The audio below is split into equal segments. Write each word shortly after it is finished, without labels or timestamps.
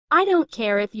I don't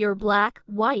care if you're black,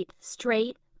 white,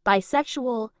 straight,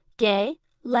 bisexual, gay,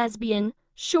 lesbian,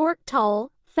 short,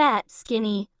 tall, fat,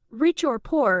 skinny, rich or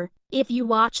poor. If you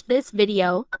watch this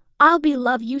video, I'll be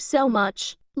love you so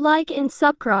much. Like and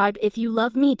subscribe if you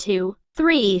love me too.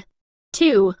 3,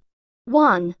 2,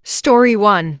 1. Story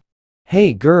 1.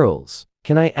 Hey girls,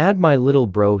 can I add my little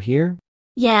bro here?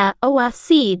 Yeah,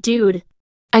 OFC, dude.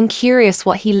 I'm curious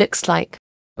what he looks like.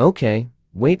 Okay,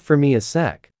 wait for me a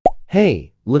sec.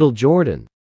 Hey, little Jordan,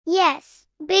 Yes,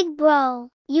 big bro,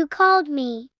 you called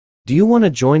me. do you want to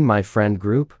join my friend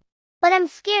group? But I'm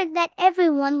scared that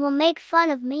everyone will make fun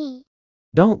of me.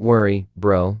 Don't worry,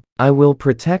 bro, I will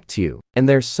protect you, and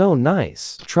they're so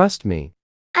nice, trust me.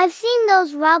 I've seen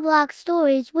those Roblox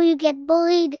stories where you get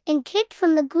bullied and kicked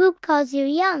from the group cause you're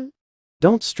young.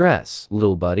 Don't stress,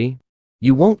 little buddy.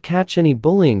 You won't catch any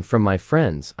bullying from my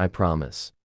friends, I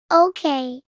promise.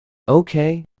 Okay.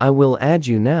 Okay, I will add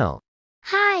you now.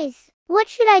 Highs, what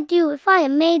should I do if I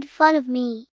am made fun of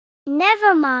me?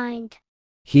 Never mind.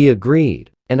 He agreed,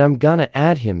 and I'm gonna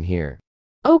add him here.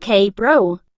 Okay,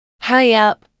 bro. Hurry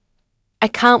up. I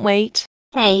can't wait.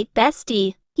 Hey,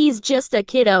 bestie, he's just a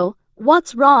kiddo.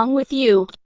 What's wrong with you?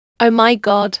 Oh my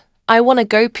god, I wanna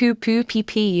go poo poo pee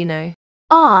pee, you know.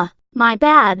 Aw, my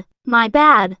bad, my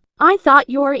bad. I thought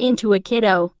you're into a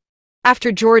kiddo.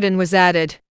 After Jordan was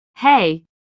added. Hey.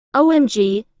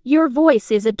 OMG, your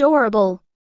voice is adorable.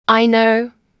 I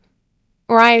know.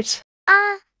 Right.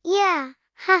 Yeah,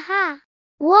 haha.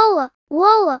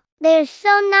 Whoa, they're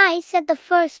so nice at the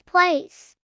first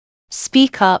place.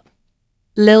 Speak up,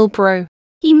 lil bro.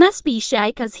 He must be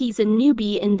shy cause he's a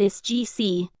newbie in this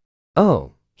GC.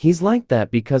 Oh, he's like that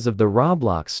because of the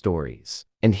Roblox stories,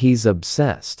 and he's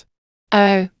obsessed.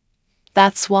 Oh,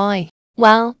 that's why.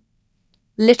 Well,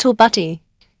 little buddy,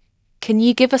 can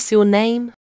you give us your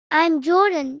name? I'm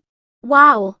Jordan.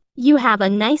 Wow, you have a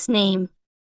nice name.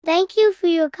 Thank you for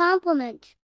your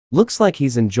compliment. Looks like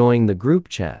he's enjoying the group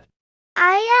chat.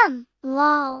 I am.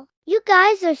 Lol. You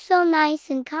guys are so nice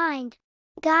and kind.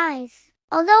 Guys,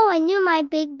 although I knew my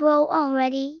big bro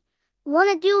already,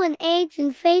 wanna do an age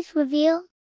and face reveal?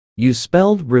 You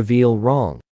spelled reveal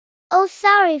wrong. Oh,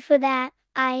 sorry for that.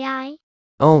 I.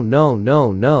 Oh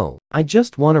no, I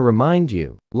just want to remind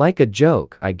you, like a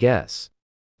joke, I guess.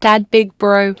 Dad big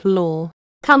bro lol.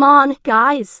 Come on,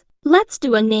 guys. Let's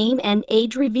do a name and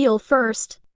age reveal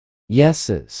first.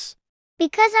 Yeses.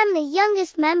 Because I'm the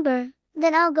youngest member,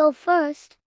 then I'll go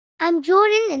first. I'm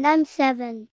Jordan and I'm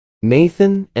 7.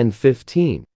 Nathan and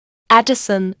 15.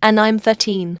 Addison and I'm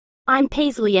 13. I'm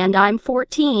Paisley and I'm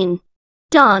 14.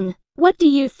 Done. What do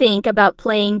you think about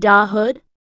playing Da Hood?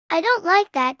 I don't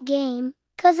like that game,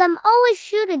 'cause I'm always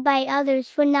shooted by others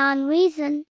for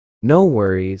non-reason. No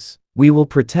worries, we will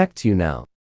protect you now.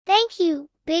 Thank you,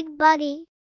 big buddy.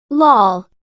 Lol.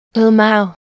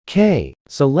 Mau. Okay,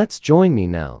 so let's join me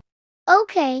now.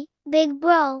 Okay, big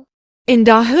bro. In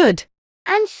the hood.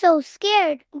 I'm so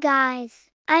scared, guys.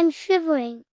 I'm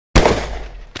shivering.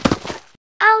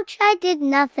 Ouch, I did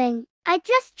nothing. I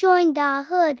just joined the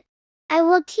hood. I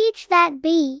will teach that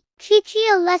bee,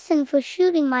 Chi-Chi, a lesson for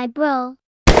shooting my bro.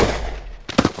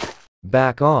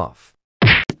 Back off.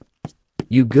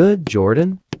 You good,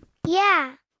 Jordan?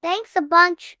 Yeah, thanks a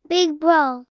bunch, big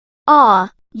bro.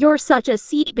 Aw, you're such a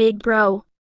seat big bro.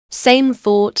 Same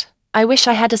thought. I wish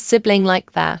I had a sibling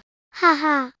like that.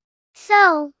 Haha.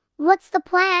 So, what's the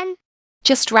plan?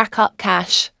 Just rack up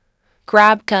cash.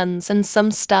 Grab guns and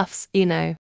some stuffs, you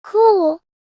know. Cool.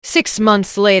 6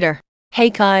 months later. Hey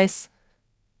guys.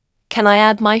 Can I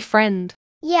add my friend?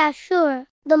 Yeah, sure.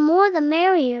 The more the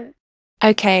merrier.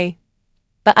 Okay.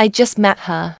 But I just met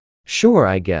her. Sure,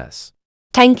 I guess.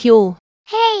 Thank you.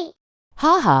 Hey.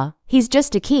 Haha, he's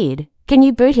just a kid. Can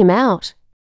you boot him out?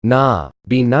 Nah,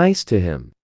 be nice to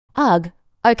him. Ugh,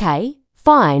 okay,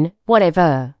 fine,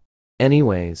 whatever.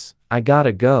 Anyways, I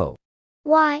gotta go.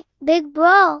 Why, big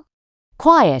bro?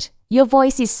 Quiet, your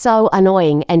voice is so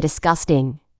annoying and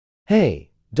disgusting. Hey,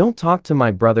 don't talk to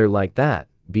my brother like that,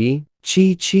 B.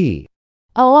 Chi-Chi.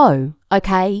 Oh,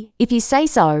 okay, if you say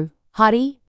so,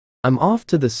 Huddy. I'm off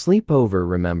to the sleepover,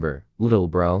 remember, little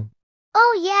bro.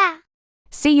 Oh yeah.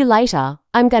 See you later,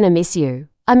 I'm gonna miss you.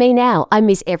 I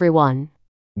miss everyone.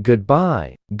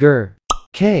 Goodbye, grr.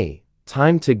 K,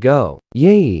 time to go.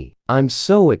 Yay, I'm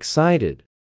so excited.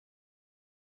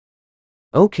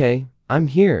 Okay, I'm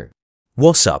here.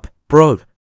 What's up, bro?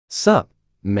 Sup,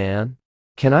 man?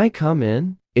 Can I come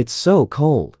in? It's so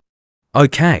cold.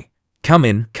 Okay, come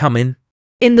in.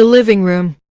 In the living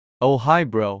room. Oh hi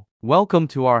bro, welcome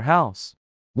to our house.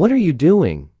 What are you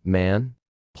doing, man?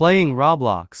 Playing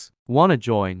Roblox, wanna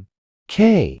join?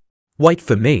 K. Wait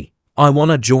for me, I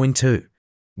wanna join too.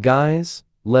 Guys,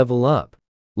 level up.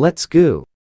 Let's go.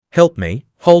 Help me,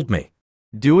 hold me.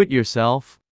 Do it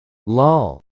yourself.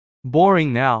 Lol.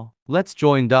 Boring now. Let's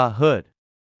join the hood.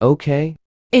 Okay.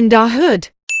 In the hood.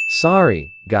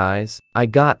 Sorry, guys, I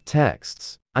got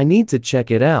texts. I need to check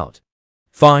it out.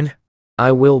 Fine.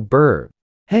 I will burp.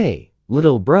 Hey,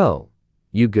 little bro.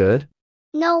 You good?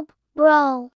 Nope,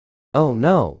 bro. Oh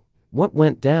no. What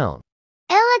went down?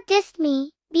 Ella dissed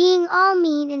me, being all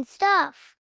mean and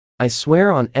stuff. I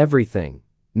swear on everything.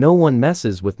 No one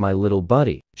messes with my little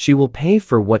buddy. She will pay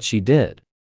for what she did.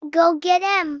 Go get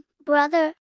em,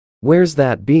 brother. Where's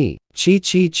that bee? Chi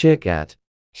chick at?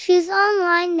 She's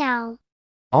online now.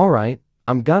 Alright,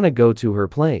 I'm gonna go to her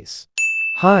place.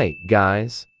 Hi,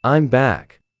 guys, I'm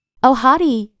back. Oh,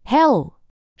 Hardy, hell.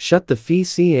 Shut the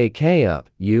FCAK up,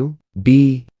 you.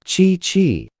 B.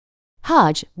 Chi.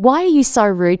 Hudge, why are you so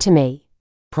rude to me?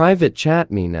 Private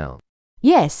chat me now.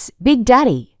 Yes, Big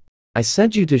Daddy. I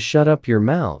said you to shut up your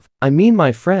mouth. I mean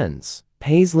my friends,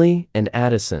 Paisley and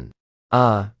Addison.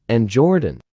 And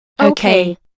Jordan.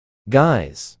 Okay.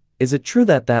 Guys, is it true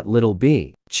that that little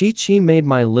bee, Chi made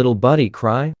my little buddy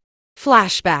cry?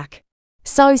 Flashback.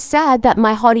 So sad that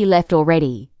my hottie left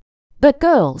already. But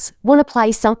girls, wanna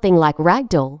play something like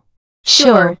Ragdoll?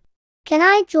 Sure. Can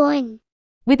I join?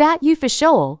 Without you for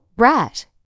sure, brat.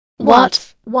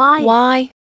 What? Why?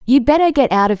 Why? You better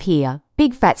get out of here,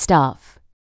 big fat stuff.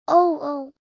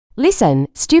 Oh. Listen,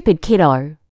 stupid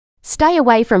kiddo. Stay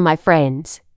away from my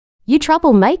friends. You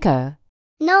troublemaker.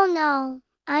 No,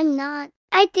 I'm not.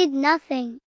 I did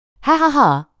nothing. Ha ha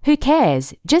ha, who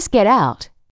cares? Just get out.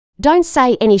 Don't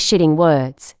say any shitting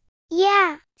words.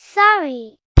 Yeah,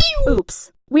 sorry.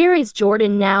 Oops. Where is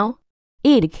Jordan now?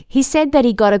 He said that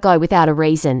he gotta go without a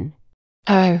reason.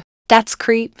 Oh, that's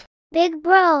creep. Big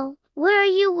bro, where are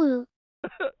you, Woo?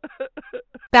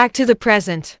 Back to the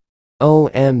present.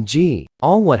 OMG,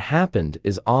 all what happened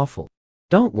is awful.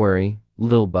 Don't worry,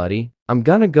 little buddy, I'm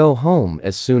gonna go home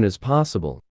as soon as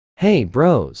possible. Hey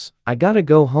bros, I gotta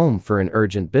go home for an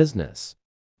urgent business.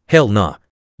 Hell nah.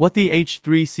 What the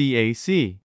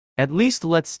H3CAC? At least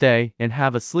let's stay and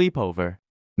have a sleepover.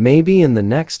 Maybe in the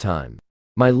next time.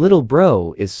 My little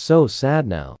bro is so sad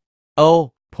now.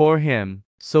 Oh, poor him.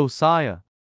 So Saya.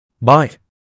 Bye.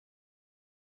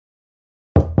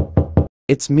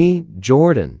 It's me,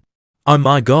 Jordan. Oh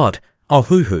my god. Oh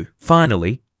hoo,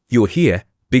 finally. You're here,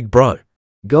 big bro.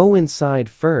 Go inside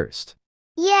first.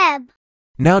 Yeb.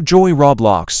 Now join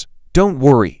Roblox. Don't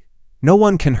worry. No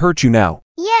one can hurt you now.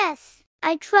 Yes,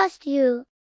 I trust you.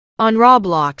 On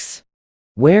Roblox.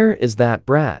 Where is that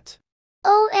brat?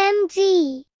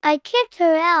 OMG, I kicked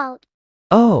her out.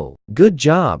 Oh, good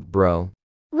job, bro.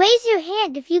 Raise your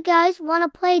hand if you guys want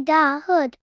to play Da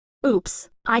Hood. Oops.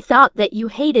 I thought that you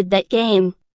hated that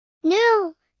game.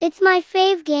 No, it's my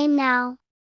fave game now.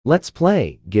 Let's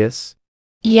play, Gis.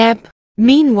 Yep.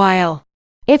 Meanwhile.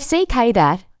 FCK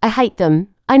that, I hate them.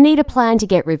 I need a plan to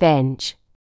get revenge.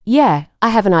 Yeah, I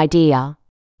have an idea.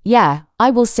 Yeah,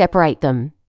 I will separate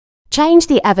them. Change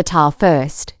the avatar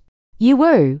first. You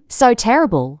woo, so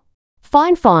terrible.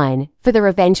 Fine, for the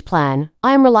revenge plan,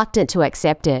 I am reluctant to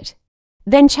accept it.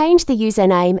 Then change the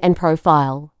username and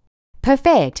profile.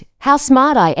 Perfect, how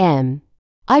smart I am.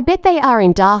 I bet they are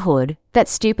in Darhood, that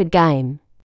stupid game.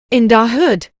 In the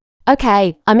hood.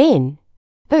 Okay, I'm in.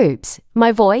 Oops,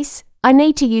 my voice? I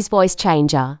need to use voice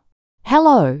changer.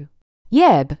 Hello.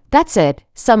 Yeb, that's it,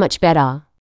 so much better.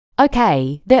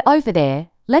 Okay, they're over there.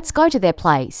 Let's go to their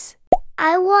place.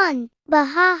 I won,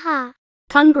 bahaha.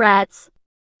 Congrats.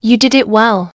 You did it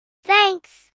well.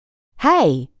 Thanks.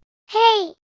 Hey.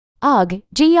 Hey, Ugh,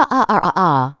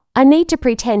 grrrr. I need to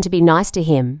pretend to be nice to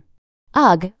him.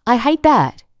 Ugh, I hate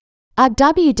that. Ugh,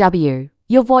 WW,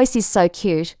 your voice is so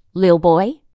cute, lil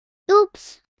boy.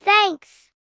 oops, thanks.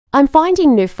 I'm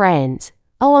finding new friends.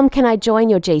 Oh, can I join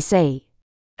your GC?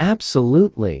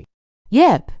 Absolutely.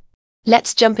 Yep.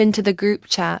 Let's jump into the group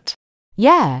chat.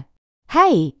 Yeah.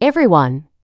 Hey, everyone.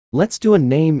 Let's do a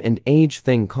name and age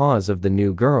thing cause of the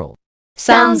new girl.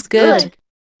 Sounds good.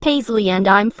 Paisley and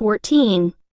I'm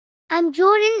 14. I'm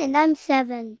Jordan and I'm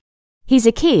 7. He's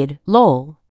a kid,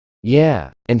 lol.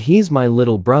 Yeah, and he's my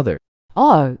little brother.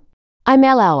 Oh. I'm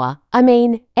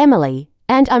Emily,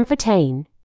 and I'm 14.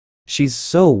 She's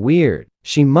so weird.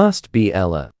 She must be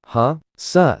Ella, huh?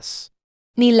 Sus.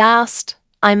 Me last.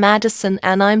 I'm Addison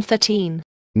and I'm 13.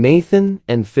 Nathan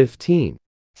and 15.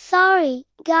 Sorry,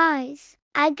 guys.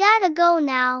 I gotta go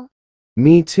now.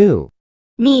 Me too.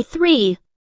 Me 3.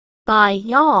 Bye,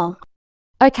 y'all.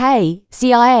 Okay,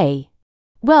 CIA.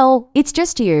 Well, it's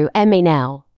just you and me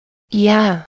now.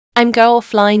 Yeah. I'm go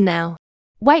offline now.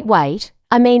 Wait,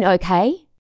 okay?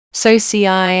 So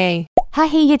CIA.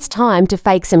 Hahi, it's time to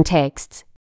fake some texts.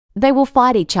 They will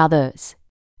fight each other's.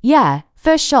 Yeah,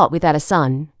 first shot without a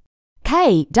sun.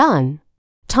 K, done.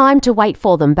 Time to wait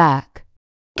for them back.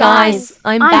 Guys,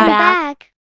 I'm I'm back.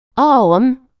 back.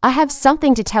 Oh, I have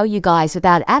something to tell you guys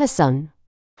without Addison.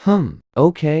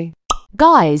 Okay.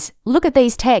 Guys, look at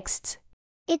these texts.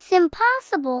 It's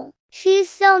impossible. She's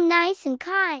so nice and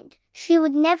kind. She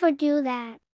would never do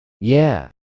that. Yeah.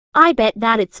 I bet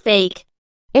that it's fake.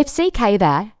 FCK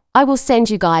that, I will send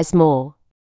you guys more.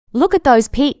 Look at those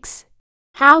pics.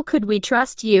 How could we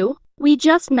trust you? We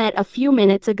just met a few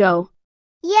minutes ago.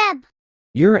 Yep.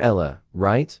 You're Ella,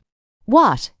 right?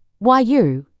 What? Why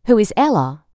you? Who is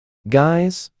Ella?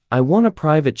 Guys, I want a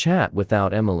private chat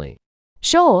without Emily.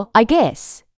 Sure, I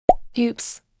guess.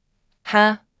 Oops.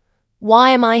 Huh?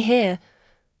 Why am I here?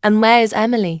 And where is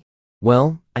Emily?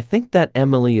 Well, I think that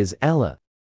Emily is Ella.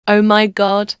 Oh my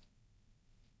god.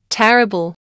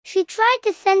 Terrible. She tried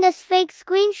to send us fake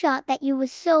screenshot that you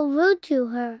was so rude to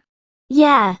her.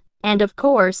 Yeah, and of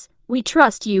course, we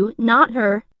trust you, not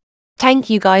her. Thank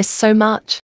you guys so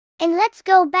much. And let's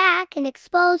go back and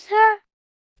expose her.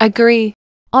 Agree.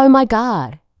 Oh my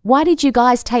god, why did you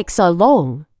guys take so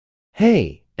long?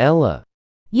 Hey, Ella.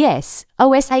 Yes,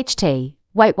 OSHT.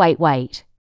 Wait.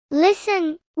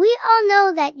 Listen, we all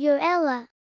know that you're Ella.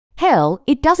 Hell,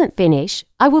 it doesn't finish.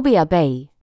 I will be a B.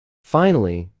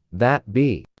 Finally, that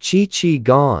B. Chi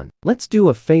gone. Let's do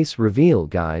a face reveal,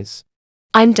 guys.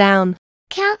 I'm down.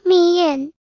 Count me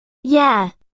in.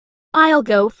 Yeah. I'll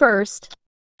go first.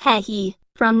 Hehe.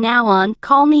 From now on,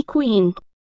 call me Queen.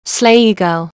 Slay you,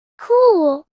 girl.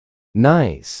 Cool.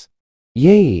 Nice.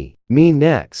 Yay, me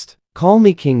next. Call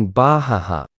me King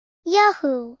Bahaha.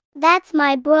 Yahoo. That's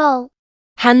my bro.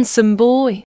 Handsome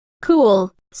boy.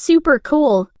 Cool. Super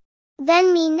cool.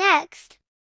 Then me next.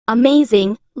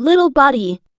 Amazing, little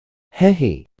buddy.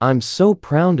 Hey, I'm so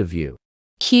proud of you.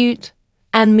 Cute.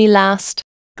 And me last.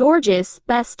 Gorgeous,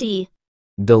 bestie.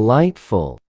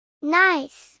 Delightful.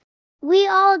 Nice. We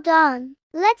all done.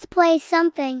 Let's play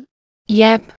something.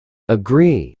 Yep.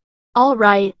 Agree. All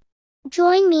right.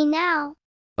 Join me now.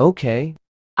 Okay.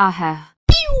 Aha.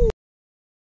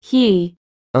 He.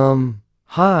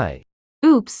 Hi.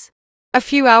 Oops. A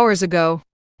few hours ago.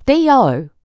 Theo.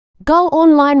 Go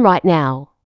online right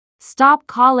now. Stop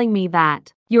calling me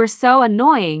that. You're so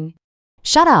annoying.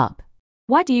 Shut up.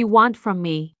 What do you want from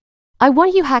me? I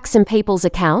want you hack some people's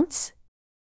accounts.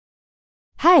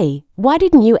 Hey, why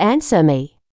didn't you answer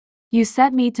me? You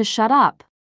said me to shut up.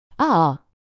 Ah,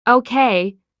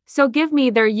 Okay, so give me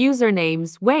their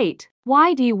usernames. Wait,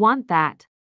 why do you want that?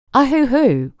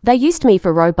 hoo. They used me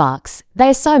for Robux. They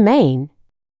are so mean.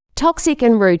 Toxic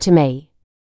and rude to me.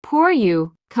 Poor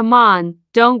you. Come on,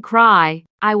 don't cry.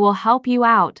 I will help you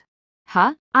out.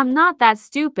 Huh? I'm not that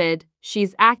stupid.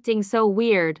 She's acting so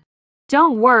weird.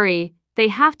 Don't worry, they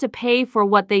have to pay for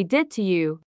what they did to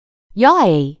you.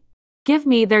 Yay. Give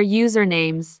me their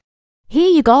usernames. Here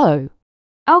you go.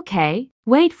 Okay,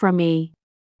 wait for me.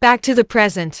 Back to the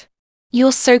present.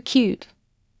 You're so cute.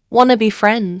 Wanna be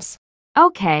friends?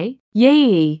 Okay,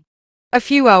 yay. A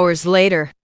few hours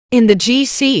later. In the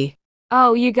GC.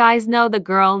 Oh, you guys know the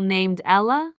girl named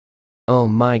Ella? Oh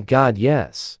my god,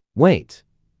 yes. Wait.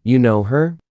 You know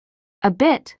her? A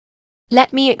bit.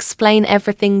 Let me explain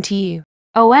everything to you.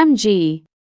 OMG.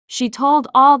 She told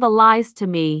all the lies to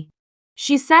me.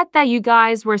 She said that you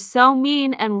guys were so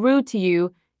mean and rude to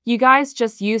you, you guys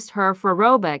just used her for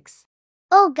Robux.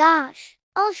 Oh gosh.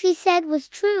 All she said was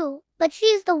true, but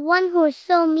she's the one who is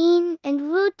so mean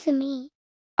and rude to me.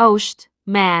 Oh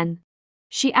man.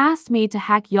 She asked me to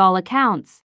hack y'all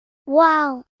accounts.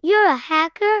 Wow, you're a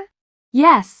hacker?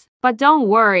 Yes, but don't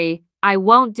worry, I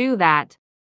won't do that.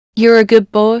 You're a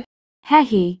good boy.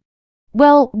 Hehe.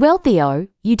 Well, Theo,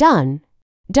 you done.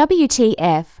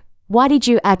 WTF, why did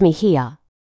you add me here?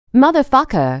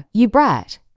 Motherfucker, you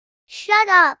brat. Shut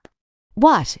up.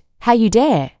 What? How you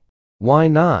dare? Why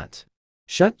not?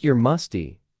 Shut your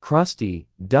musty, crusty,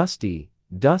 dusty,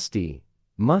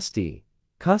 musty,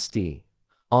 custy,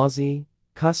 Aussie,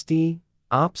 custy,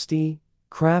 opsty,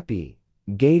 crappy,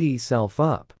 gatey self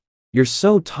up. You're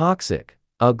so toxic,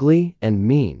 ugly, and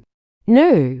mean.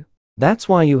 No. That's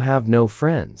why you have no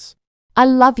friends. I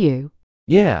love you.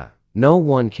 Yeah, no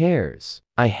one cares.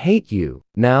 I hate you.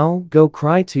 Now go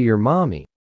cry to your mommy.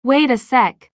 Wait a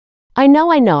sec. I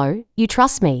know. You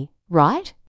trust me,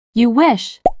 right? You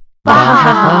wish.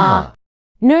 Bahaha.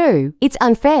 No, it's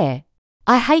unfair.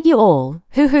 I hate you all.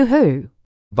 Hoo.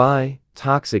 Bye,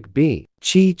 toxic B.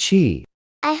 Chi.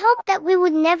 I hope that we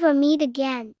would never meet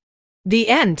again. The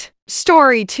end.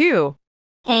 Story 2.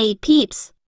 Hey,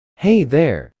 peeps. Hey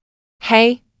there.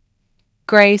 Hey.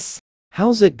 Grace.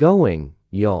 How's it going,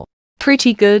 y'all?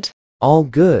 Pretty good. All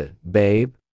good,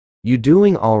 babe. You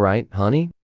doing alright,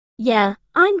 honey? Yeah,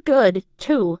 I'm good,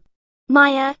 too.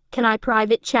 Maya, can I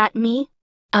private chat me?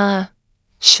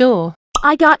 Sure.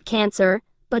 I got cancer,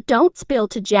 but don't spill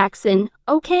to Jackson,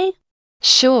 okay?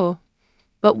 Sure.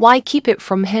 But why keep it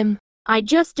from him? I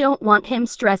just don't want him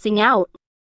stressing out.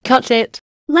 Cut it.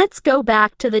 Let's go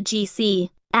back to the GC.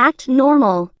 Act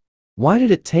normal. Why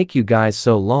did it take you guys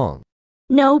so long?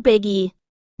 No biggie.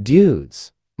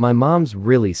 Dudes, my mom's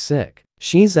really sick.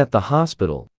 She's at the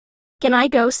hospital. Can I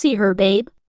go see her, babe?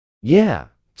 Yeah,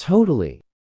 totally.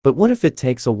 But what if it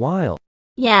takes a while?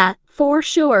 Yeah, for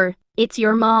sure. It's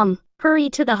your mom. Hurry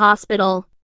to the hospital.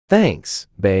 Thanks,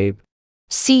 babe.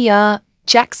 See ya,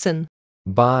 Jackson.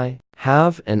 Bye.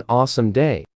 Have an awesome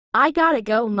day. I gotta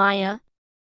go, Maya.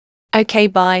 Okay,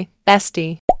 bye,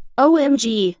 bestie.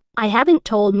 OMG, I haven't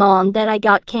told mom that I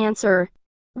got cancer.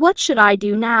 What should I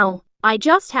do now? I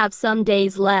just have some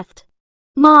days left.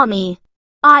 Mommy.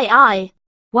 I.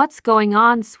 What's going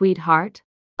on, sweetheart?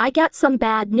 I got some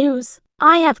bad news.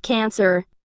 I have cancer.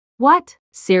 What?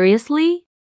 Seriously?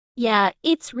 Yeah,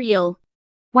 it's real.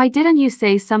 Why didn't you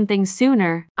say something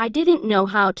sooner? I didn't know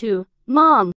how to.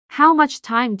 Mom, How much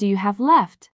time do you have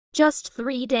left? just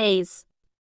 3 days.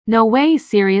 No way,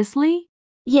 seriously?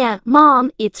 Yeah,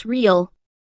 Mom, it's real.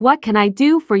 What can I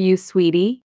do for you,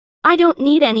 sweetie? I don't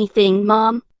need anything,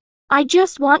 Mom. I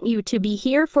just want you to be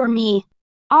here for me.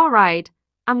 Alright,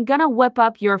 I'm gonna whip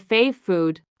up your fave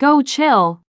food. Go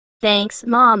chill. Thanks,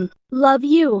 Mom. Love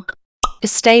you.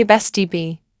 Stay, bestie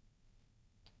B.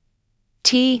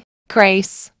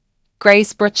 Grace.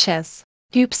 Grace Bridges.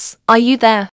 Oops, are you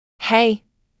there? Hey.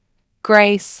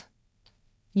 Grace.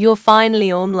 You're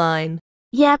finally online.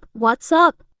 Yep, what's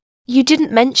up? You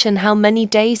didn't mention how many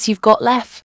days you've got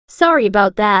left. Sorry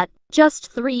about that.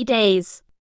 Just 3 days.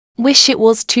 Wish it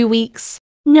was 2 weeks.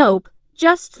 Nope,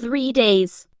 just 3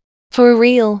 days. For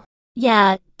real.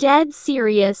 Yeah, dead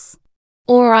serious.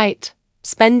 Alright,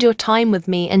 spend your time with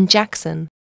me and Jackson.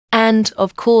 And,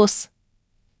 of course,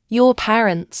 your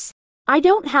parents. I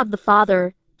don't have the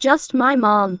father, just my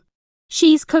mom.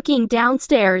 She's cooking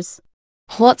downstairs.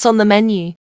 What's on the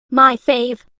menu? My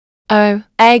fave. Oh,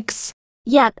 eggs.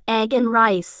 Yep, egg and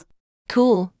rice.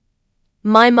 Cool.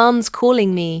 My mum's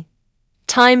calling me.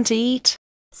 Time to eat.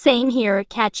 Same here,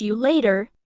 catch you later.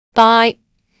 Bye,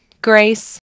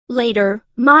 Grace. Later,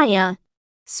 Maya.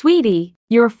 Sweetie,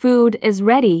 your food is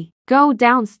ready. Go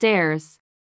downstairs.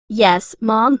 Yes,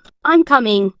 Mom, I'm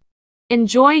coming.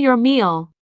 Enjoy your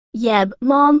meal. Yep,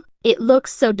 Mom, it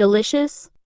looks so delicious.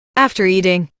 After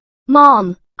eating.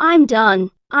 Mom, I'm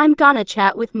done. I'm gonna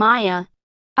chat with Maya.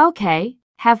 Okay,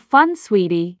 have fun,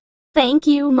 sweetie. Thank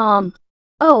you, Mom.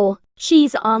 Oh,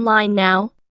 she's online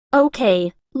now.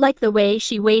 Okay, like the way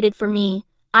she waited for me.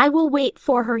 I will wait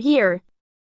for her here.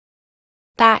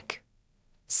 Back.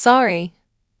 Sorry.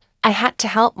 I had to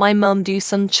help my mum do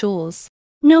some chores.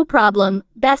 No problem,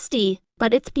 bestie,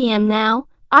 but it's PM now.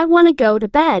 I wanna go to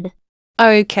bed.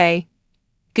 Okay.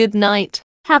 Good night.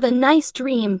 Have a nice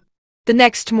dream. The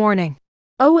next morning.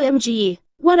 OMG,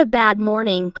 what a bad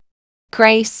morning.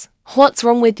 Grace, what's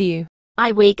wrong with you?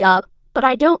 I wake up, but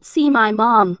I don't see my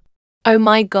mom. Oh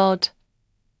my god.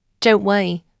 Don't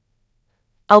worry.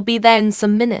 I'll be there in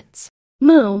some minutes.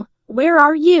 Moom, where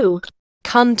are you?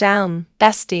 Calm down,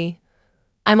 bestie.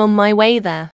 I'm on my way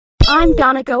there. I'm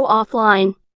gonna go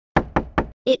offline.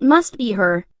 It must be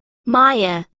her.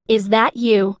 Maya, is that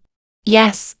you?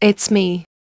 Yes, it's me.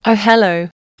 Oh, hello.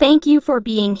 Thank you for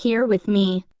being here with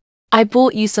me. I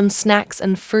bought you some snacks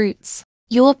and fruits.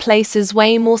 Your place is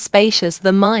way more spacious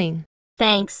than mine.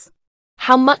 Thanks.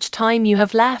 How much time you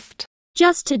have left?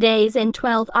 Just 2 days and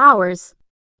 12 hours.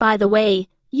 By the way,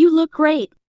 you look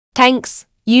great. Thanks,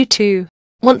 you too.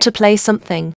 Want to play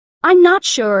something? I'm not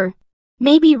sure.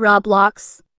 Maybe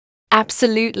Roblox.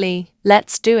 Absolutely,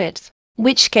 let's do it.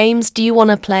 Which games do you want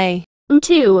to play?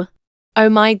 Two. Oh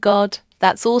my god,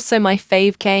 that's also my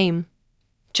fave game.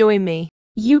 Join me.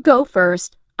 You go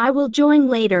first. I will join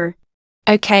later.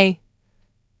 Okay.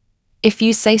 If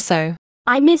you say so.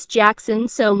 I miss Jackson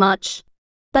so much.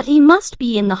 But he must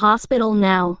be in the hospital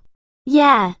now.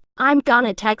 Yeah, I'm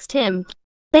gonna text him.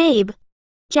 Babe.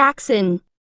 Jackson.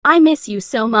 I miss you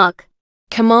so much.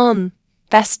 Come on,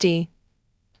 bestie.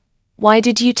 Why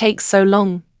did you take so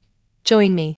long?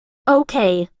 Join me.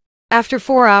 Okay. After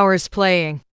 4 hours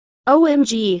playing.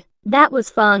 OMG, that was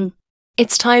fun.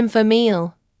 It's time for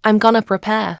meal. I'm gonna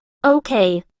prepare.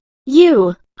 Okay.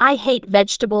 I hate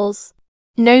vegetables.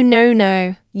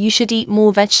 No. You should eat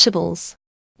more vegetables.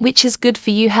 Which is good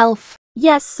for you health.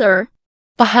 Yes, sir.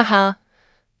 Bahaha.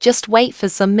 Just wait for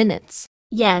some minutes.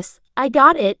 Yes, I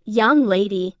got it, young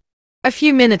lady. A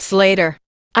few minutes later.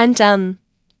 I'm done.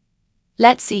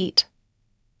 Let's eat.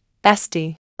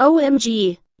 Bestie.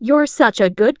 OMG, you're such a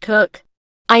good cook.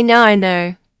 I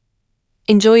know.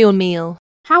 Enjoy your meal.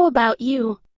 How about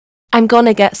you? I'm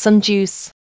gonna get some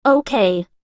juice. Okay.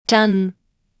 Done.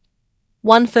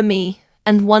 One for me,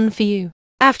 and one for you.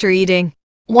 After eating.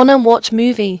 Wanna watch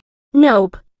movie?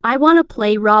 Nope, I wanna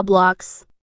play Roblox.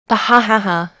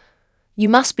 Bahahaha. You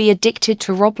must be addicted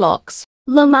to Roblox.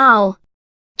 Lamau.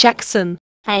 Jackson.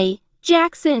 Hey,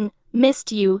 Jackson,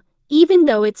 missed you, even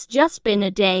though it's just been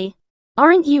a day.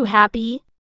 Aren't you happy?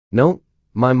 Nope,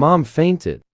 my mom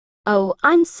fainted. Oh,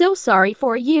 I'm so sorry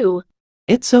for you.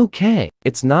 It's okay,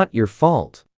 it's not your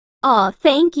fault. Aw,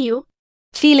 thank you.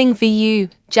 Feeling for you,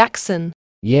 Jackson.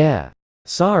 Yeah,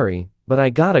 sorry, but I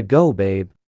gotta go, babe.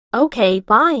 Okay,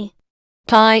 bye.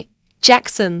 Bye,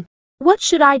 Jackson. What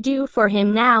should I do for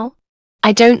him now?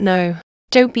 I don't know.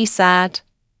 Don't be sad.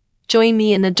 Join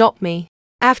me and adopt me.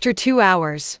 After 2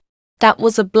 hours. That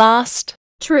was a blast.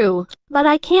 True, but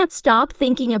I can't stop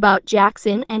thinking about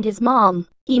Jackson and his mom.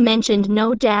 He mentioned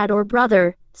no dad or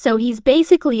brother, so he's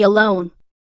basically alone.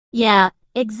 Yeah,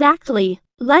 exactly.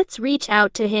 Let's reach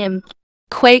out to him.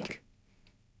 Quick.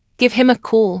 Give him a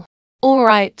call.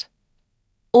 Alright.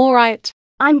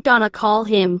 I'm gonna call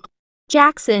him.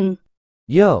 Jackson.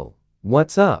 Yo,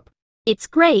 what's up? It's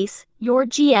Grace, your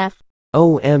GF.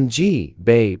 OMG,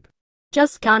 babe.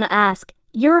 Just gonna ask,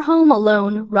 you're home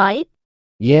alone, right?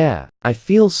 Yeah, I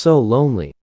feel so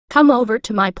lonely. Come over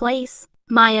to my place.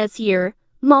 Maya's here.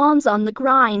 Mom's on the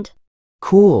grind.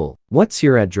 Cool, what's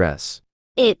your address?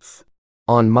 It's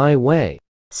On my way.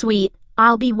 sweet.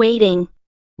 I'll be waiting.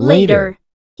 Later.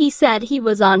 He said he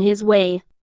was on his way.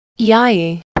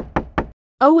 Yay.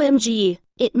 OMG,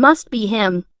 it must be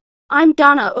him. I'm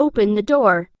gonna open the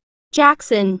door.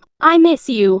 Jackson, I miss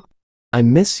you. I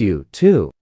miss you,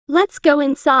 too. Let's go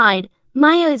inside.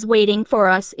 Maya is waiting for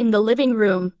us in the living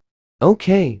room.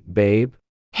 Okay, babe.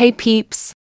 Hey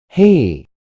peeps. Hey.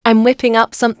 I'm whipping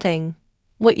up something.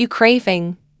 What you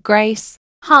craving, Grace?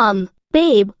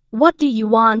 Babe, what do you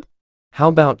want? How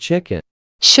about chicken?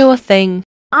 Sure thing.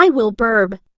 I will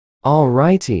burb.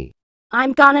 Alrighty.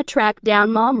 I'm gonna track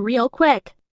down Mom real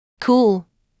quick. Cool.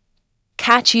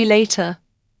 Catch you later,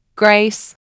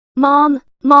 Grace. Mom,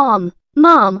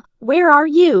 where are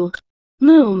you?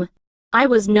 Moom. I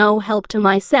was no help to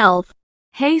myself.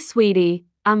 Hey, sweetie,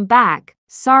 I'm back.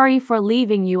 Sorry for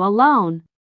leaving you alone.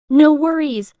 No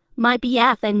worries, my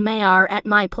BF and May are at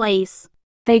my place.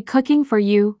 They cooking for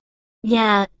you?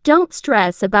 Yeah, don't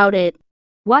stress about it.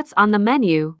 What's on the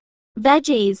menu?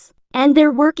 Veggies, and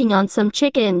they're working on some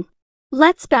chicken.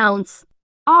 Let's bounce.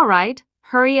 All right,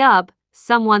 hurry up.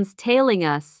 Someone's tailing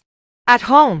us. At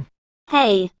home.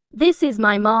 Hey, this is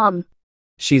my mom.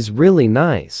 She's really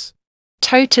nice.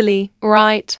 Totally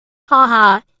right.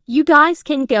 Haha, you guys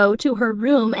can go to her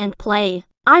room and play.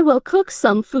 I will cook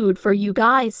some food for you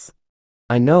guys.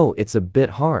 I know it's a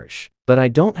bit harsh, but I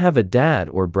don't have a dad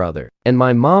or brother, and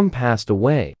my mom passed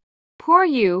away. Poor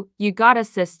you got a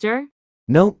sister?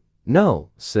 Nope, no,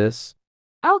 sis.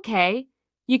 Okay,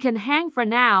 you can hang for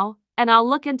now, and I'll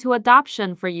look into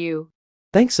adoption for you.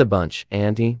 Thanks a bunch,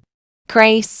 Auntie.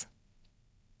 Grace.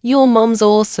 Your mom's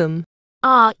awesome.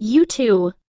 You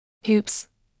too. Oops.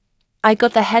 I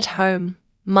got to head home.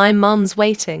 My mom's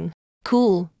waiting.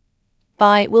 Cool.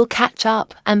 Bye, we'll catch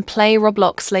up and play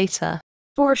Roblox later.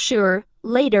 For sure,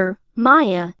 later,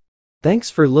 Maya. Thanks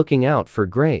for looking out for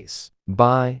Grace.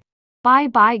 Bye.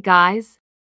 Bye-bye, guys.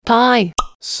 Bye.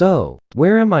 So,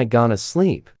 where am I gonna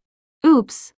sleep?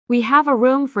 Oops, we have a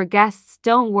room for guests,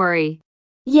 don't worry.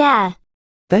 Yeah,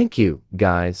 Thank you,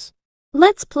 guys.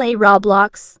 let's play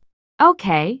Roblox.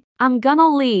 Okay, I'm gonna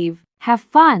leave. Have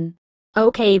fun.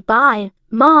 Okay, bye,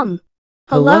 Mom.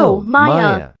 Hello,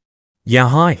 Maya. Yeah,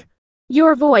 hi.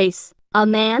 Your voice, a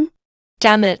man?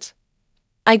 Damn it.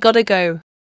 I gotta go.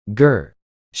 Grr.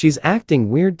 She's acting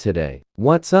weird today.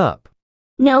 What's up?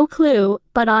 No clue,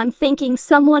 but I'm thinking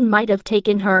someone might have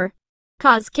taken her.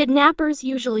 'Cause kidnappers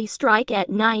usually strike at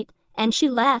night, and she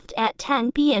left at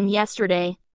 10 p.m.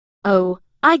 yesterday. Oh,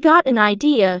 I got an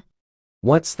idea.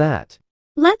 What's that?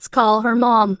 Let's call her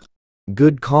mom.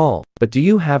 Good call, but do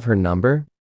you have her number?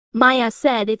 Maya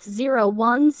said it's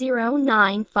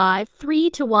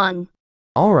 010953221.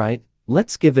 Alright,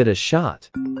 let's give it a shot.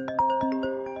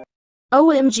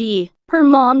 OMG, her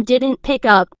mom didn't pick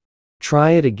up.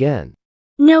 Try it again.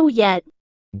 No yet.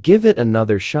 Give it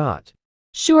another shot.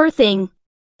 Sure thing.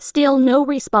 Still no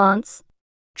response.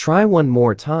 Try one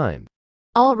more time.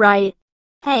 Alright.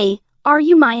 Hey, are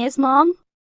you Maya's mom?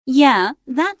 Yeah,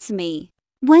 that's me.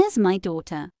 Where's my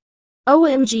daughter?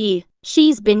 OMG,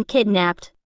 She's been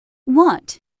kidnapped.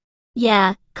 What?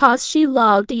 Yeah, 'cause she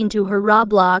logged into her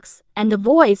Roblox, and the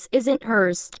voice isn't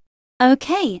hers.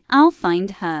 Okay, I'll find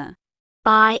her.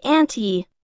 Bye, Auntie.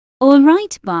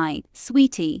 Alright, bye,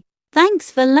 sweetie.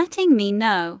 Thanks for letting me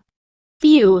know.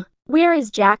 Phew, where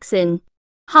is Jackson?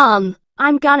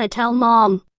 I'm gonna tell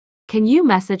Mom. Can you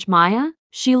message Maya?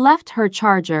 She left her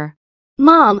charger.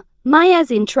 Mom,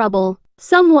 Maya's in trouble.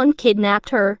 Someone kidnapped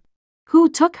her. Who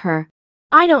took her?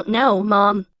 I don't know,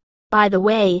 Mom. By the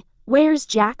way, where's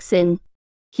Jackson?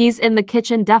 He's in the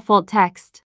kitchen default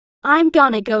text. I'm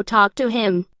gonna go talk to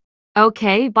him.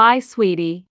 Okay, bye,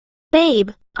 sweetie.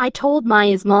 Babe, I told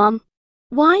Maya's mom.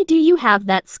 Why do you have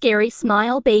that scary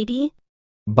smile, baby?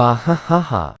 Bah ha ha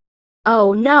ha.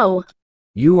 Oh no.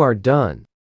 You are done.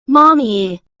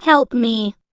 Mommy, help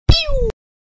me.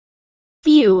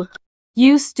 Phew.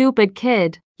 You stupid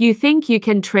kid. You think you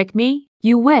can trick me?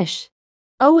 You wish.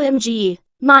 OMG,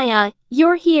 Maya,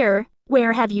 you're here.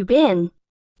 Where have you been?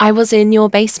 I was in your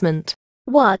basement.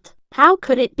 What? How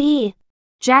could it be?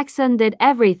 Jackson did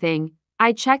everything.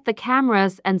 I checked the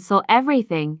cameras and saw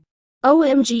everything.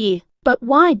 OMG, but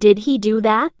why did he do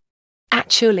that?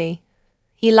 Actually,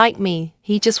 he liked me.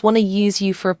 He just want to use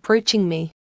you for approaching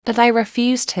me. But I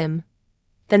refused him.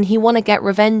 Then he want to get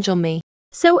revenge on me.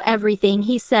 So everything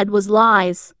he said was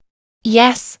lies.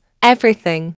 Yes,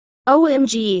 everything.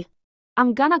 OMG.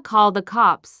 I'm gonna call the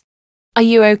cops. Are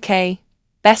you okay,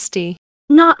 bestie?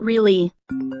 Not really.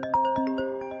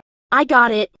 I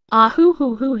got it. Hoo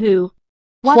hoo hoo hoo.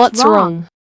 What's wrong?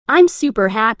 I'm super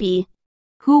happy.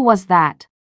 Who was that?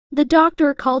 The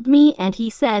doctor called me and he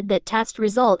said that test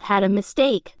result had a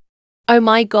mistake. Oh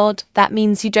my God, that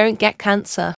means you don't get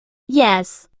cancer.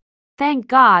 Yes. Thank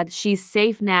God she's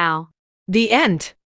safe now. The end.